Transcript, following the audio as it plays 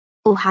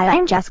Oh hi,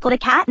 I'm Jessica the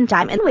cat and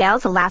I'm in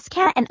Wales,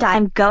 Alaska, and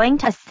I'm going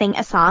to sing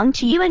a song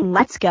to you, and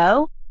let's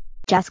go.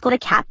 Jessica the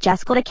cat,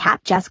 Jessica the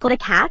cat, Jessica the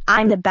cat.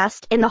 I'm the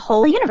best in the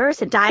whole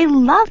universe, and I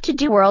love to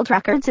do world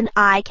records, and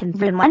I can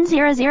run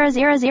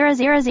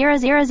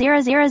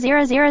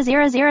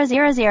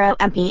 1000000000000000000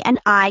 MP,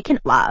 and I can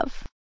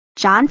love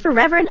John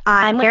forever, and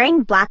I'm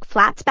wearing black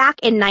flats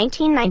back in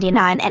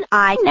 1999, and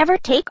I never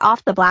take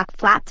off the black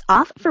flats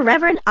off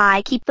forever, and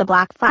I keep the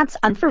black flats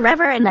on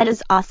forever, and that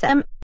is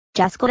awesome.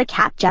 Jessica the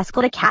cat,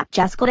 Jessica the cat,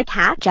 Jessica the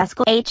cat,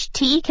 Jessica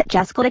HT,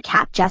 Jessica the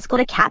cat, Jessica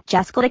the cat,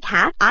 Jessica the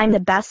cat. I'm the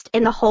best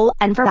in the whole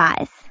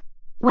universe.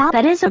 Wow,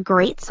 that is a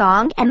great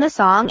song, and the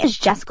song is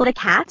Jessica the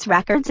Cat's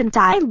Records, and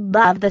I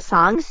love the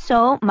song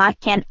so much,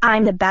 and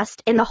I'm the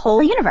best in the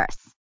whole universe.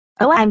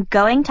 Oh, I'm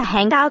going to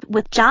hang out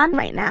with John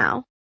right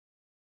now.